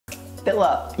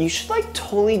Philip, you should like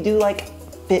totally do like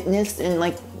fitness and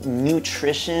like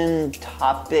nutrition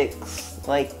topics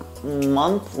like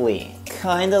monthly.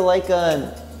 Kinda like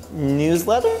a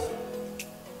newsletter?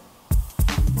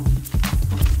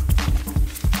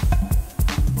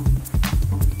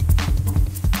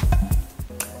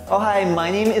 Oh hi, my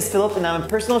name is Philip and I'm a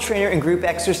personal trainer and group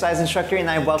exercise instructor, and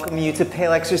I welcome you to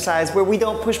PaleExercise, where we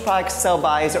don't push products, sell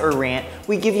buys, or rant.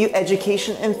 We give you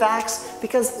education and facts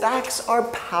because facts are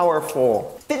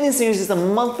powerful. Fitness News is a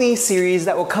monthly series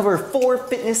that will cover 4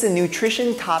 fitness and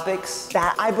nutrition topics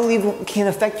that I believe can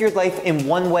affect your life in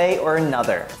one way or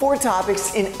another. 4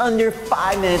 topics in under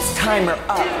 5 minutes. Timer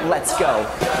up, let's go.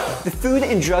 The Food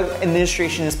and Drug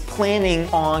Administration is planning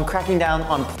on cracking down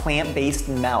on plant-based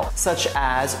milk, such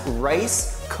as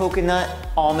rice, coconut,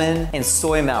 almond, and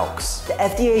soy milks. The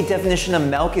FDA definition of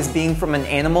milk is being from an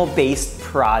animal-based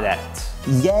product.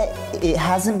 Yet, it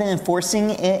hasn't been enforcing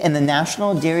it, and the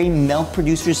National Dairy Milk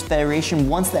Producers Federation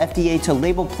wants the FDA to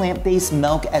label plant-based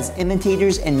milk as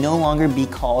imitators and no longer be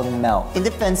called milk. In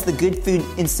defense, the Good Food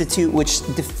Institute, which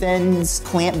defends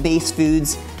plant-based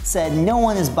foods, said no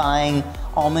one is buying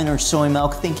almond or soy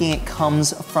milk thinking it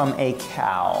comes from a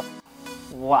cow.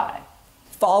 Why?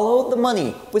 Follow the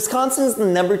money. Wisconsin is the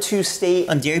 #2 state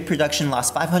on dairy production,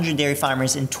 lost 500 dairy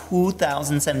farmers in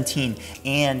 2017,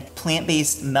 and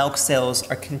plant-based milk sales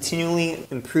are continually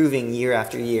improving year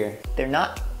after year. They're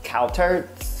not cow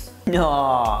turds?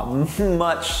 No,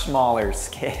 much smaller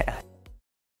scale.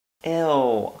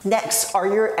 Ew. Next, are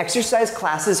your exercise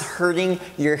classes hurting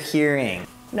your hearing?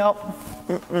 Nope.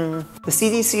 The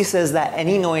CDC says that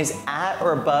any noise at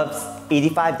or above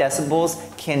 85 decibels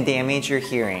can damage your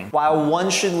hearing, while one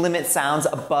should limit sounds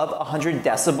above 100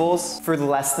 decibels for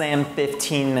less than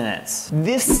 15 minutes.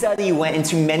 This study went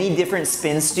into many different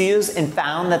spin studios and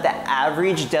found that the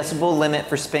average decibel limit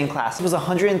for spin class was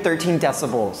 113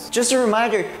 decibels. Just a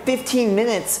reminder, 15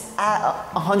 minutes at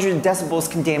 100 decibels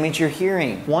can damage your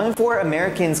hearing. 1 in 4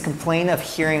 Americans complain of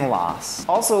hearing loss.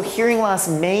 Also, hearing loss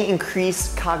may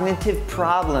increase cognitive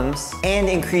problems and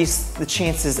increase the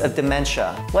chances of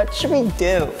dementia. What should we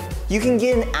do? You can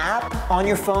get an app on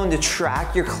your phone to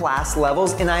track your class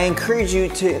levels, and I encourage you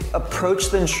to approach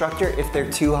the instructor if they're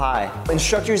too high.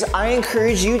 Instructors, I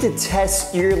encourage you to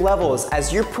test your levels,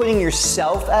 as you're putting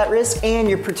yourself at risk and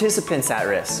your participants at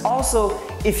risk. Also,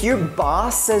 if your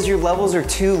boss says your levels are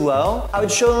too low, I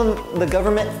would show them the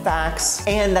government facts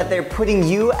and that they're putting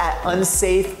you at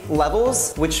unsafe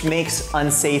levels, which makes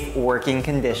unsafe working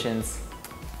conditions.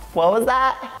 What was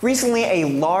that? Recently, a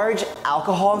large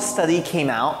alcohol study came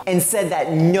out and said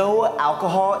that no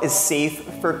alcohol is safe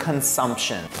for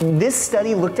consumption. This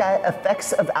study looked at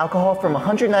effects of alcohol from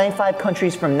 195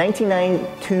 countries from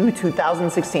 1990 to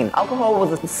 2016. Alcohol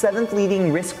was the 7th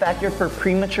leading risk factor for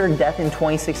premature death in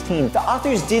 2016. The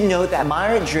authors did note that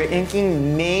moderate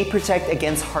drinking may protect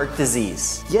against heart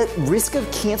disease, yet risk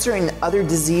of cancer and other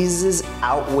diseases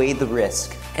outweigh the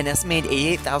risk. An estimated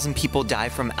 88,000 people die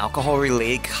from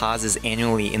alcohol-related causes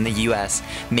annually in the US,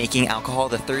 making alcohol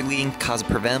the 3rd leading cause of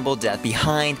preventable death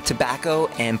behind tobacco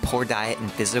and poor diet and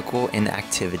physical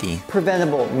inactivity.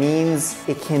 Preventable means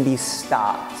it can be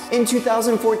stopped. In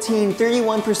 2014,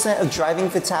 31% of driving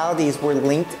fatalities were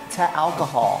linked to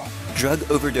alcohol. Drug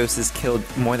overdoses killed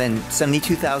more than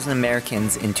 72,000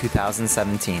 Americans in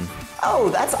 2017. Oh,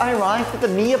 that's ironic that the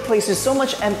media places so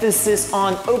much emphasis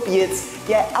on opiates,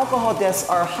 yet alcohol deaths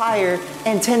are higher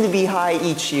and tend to be high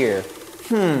each year.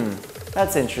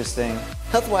 That's interesting.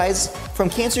 Health-wise, from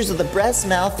cancers of the breast,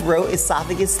 mouth, throat,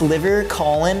 esophagus, liver,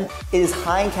 colon, it is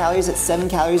high in calories at 7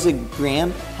 calories a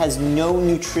gram, has no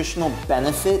nutritional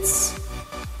benefits.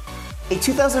 A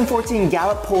 2014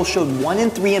 Gallup poll showed 1 in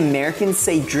 3 Americans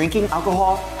say drinking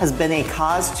alcohol has been a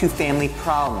cause to family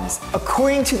problems.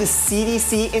 According to the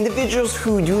CDC, individuals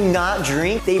who do not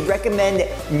drink, they recommend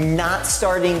not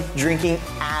starting drinking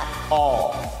at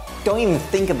all. Don't even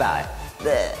think about it.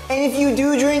 Blech. And if you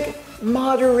do drink,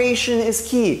 moderation is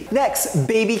key. Next,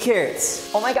 baby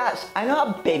carrots. Oh my gosh, I know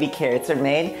how baby carrots are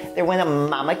made. They're when a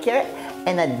mama carrot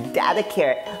and a dada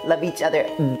carrot love each other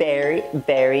very,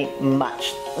 very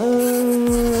much.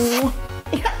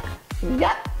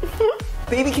 Yeah.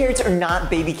 Baby carrots are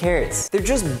not baby carrots. They're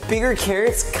just bigger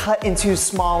carrots cut into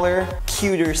smaller,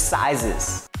 cuter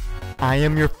sizes. I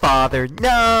am your father.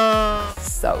 No!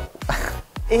 So,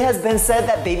 it has been said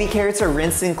that baby carrots are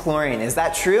rinsed in chlorine. Is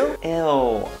that true?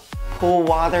 Ew. Pool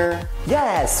water?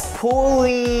 Yes,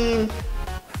 pooling.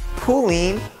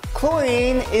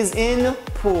 Chlorine is in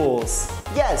pools.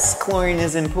 Yes, chlorine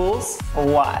is in pools.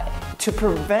 Why? To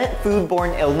prevent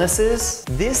foodborne illnesses,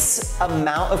 this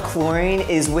amount of chlorine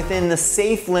is within the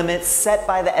safe limits set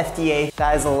by the FDA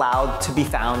that is allowed to be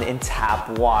found in tap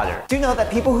water. Do know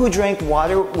that people who drank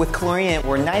water with chlorine in it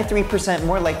were 93%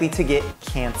 more likely to get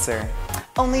cancer.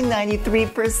 Only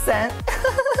 93%.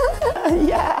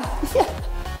 Yeah.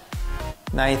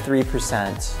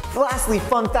 93%. Lastly,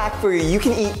 fun fact for you, you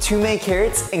can eat too many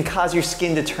carrots and cause your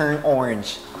skin to turn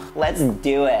orange. Let's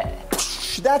do it.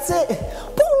 That's it.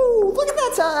 Woo! Look at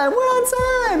that time. We're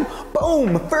on time.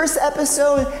 Boom. First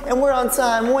episode and we're on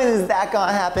time. When is that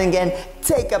gonna happen again?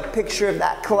 Take a picture of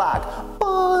that clock.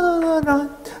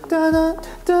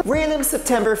 Random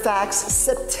September facts.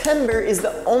 September is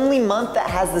the only month that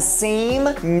has the same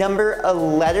number of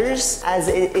letters as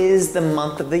it is the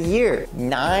month of the year.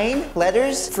 9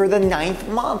 letters for the 9th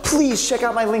month. Please check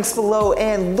out my links below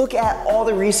and look at all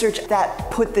the research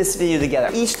that put this video together.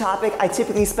 Each topic I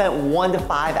typically spent 1 to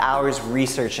 5 hours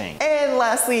researching. And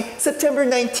lastly, September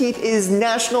 19th is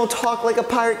National Talk Like a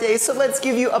Pirate Day, so let's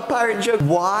give you a pirate joke.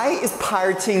 Why is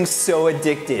pirating so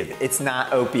addictive? It's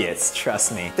not opiates,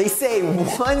 trust me. They say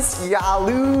once ya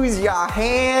lose your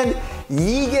hand,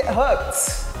 ye get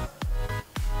hooked.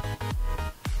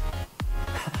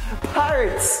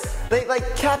 Pirates,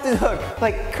 like Captain Hook,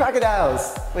 like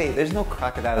crocodiles. Wait, there's no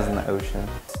crocodiles in the ocean.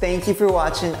 Thank you for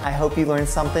watching. I hope you learned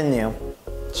something new.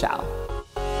 Ciao.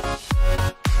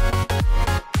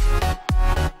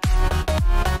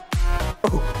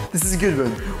 Oh, this is a good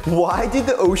one. Why did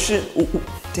the ocean,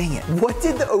 dang it. What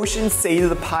did the ocean say to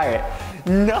the pirate?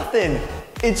 Nothing.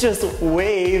 It just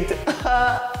waved.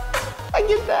 I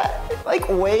get that. Like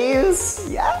waves,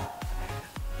 yeah?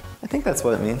 I think that's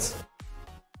what it means.